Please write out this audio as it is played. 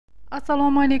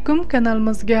Assalomu alaykum,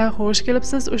 kanalimizga xush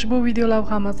kelibsiz. Ushbu video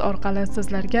lavhamiz orqali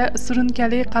sizlarga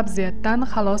surunkali qabziyatdan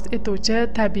xalos etuvchi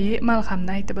tabiiy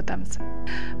malhamni aytib o'tamiz.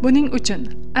 Buning uchun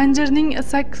anjirning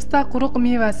 8 ta quruq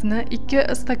mevasini 2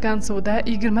 stakan suvda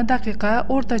 20 daqiqa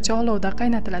o'rtacha olovda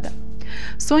qaynatiladi.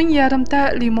 So'ng yarimta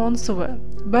limon suvi,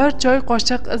 1 choy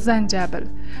qoshiq zanjabil,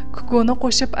 kukuni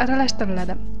qo'shib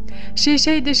aralashtiriladi.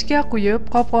 Shisha idishga quyib,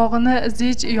 qopqog'ini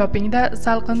zich yopingda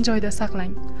salqin joyda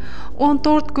saqlang.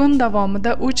 14 kun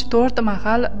davomida 3-4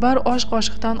 mahal 1 osh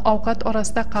qoshiqdan ovqat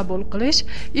orasida qabul qilish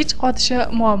ich qotishi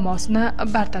muammosini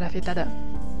bartaraf etadi.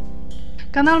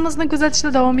 Kanalimizni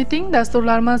kuzatishda davom eting.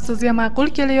 Dasturlarimiz sizga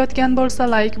ma'qul kelayotgan bo'lsa,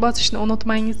 like bosishni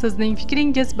unutmang. Sizning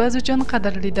fikringiz biz uchun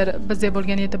qadrlidir. Bizga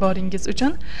bo'lgan e'tiboringiz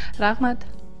uchun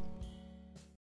rahmat.